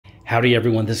Howdy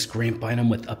everyone, this is Grant Bynum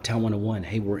with Uptown 101.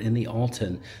 Hey, we're in the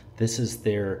Alton. This is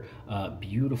their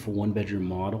beautiful one-bedroom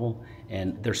model,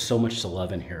 and there's so much to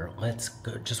love in here. Let's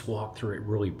go, just walk through it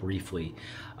really briefly.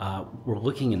 We're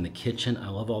looking in the kitchen. I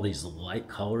love all these light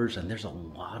colors, and there's a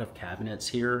lot of cabinets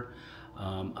here.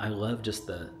 I love just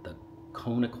the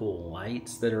conical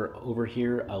lights that are over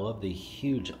here. I love the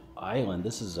huge island.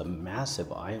 This is a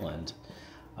massive island,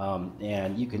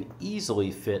 and you can easily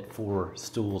fit 4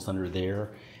 stools under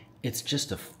there. It's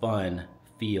just a fun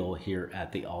feel here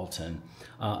at the Alton.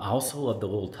 I also love the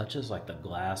little touches like the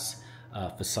glass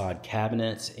facade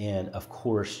cabinets, and of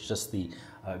course just the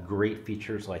great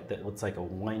features like that. It looks like a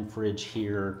wine fridge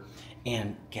here,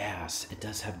 and gas. It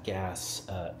does have gas,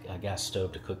 a gas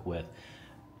stove to cook with.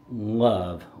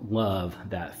 Love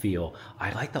that feel.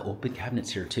 I like the open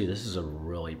cabinets here too. This is a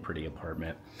really pretty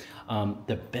apartment.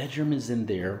 The bedroom is in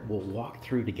there. We'll walk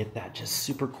through to get that just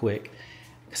super quick,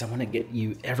 because I want to get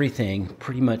you everything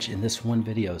pretty much in this one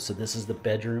video. So this is the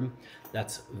bedroom.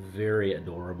 That's very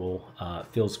adorable.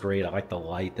 Feels great. I like the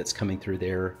light that's coming through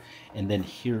there. And then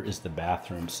here is the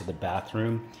bathroom. So the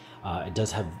bathroom, it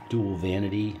does have dual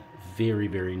vanity. Very,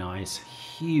 very nice.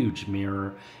 Huge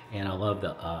mirror. And I love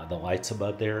the lights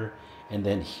above there. And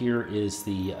then here is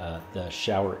the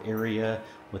shower area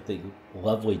with the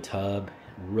lovely tub.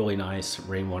 Really nice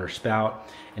rainwater spout.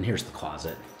 And here's the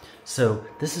closet. So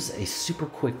this is a super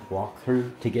quick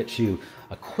walkthrough to get you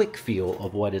a quick feel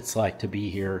of what it's like to be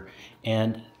here.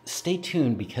 And stay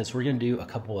tuned, because we're going to do a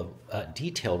couple of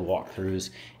detailed walkthroughs,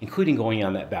 including going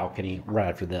on that balcony right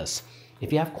after this.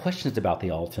 If you have questions about the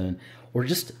Alton, or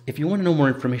just if you want to know more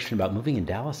information about moving in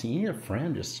Dallas and you need a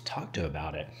friend just to talk to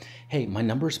about it, hey, my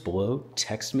number's below.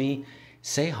 Text me,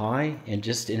 say hi, and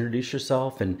just introduce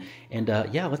yourself. And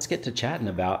yeah, let's get to chatting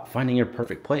about finding your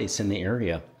perfect place in the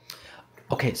area.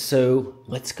 Okay, so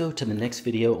let's go to the next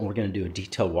video, and we're going to do a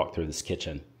detailed walk through this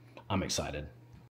kitchen. I'm excited.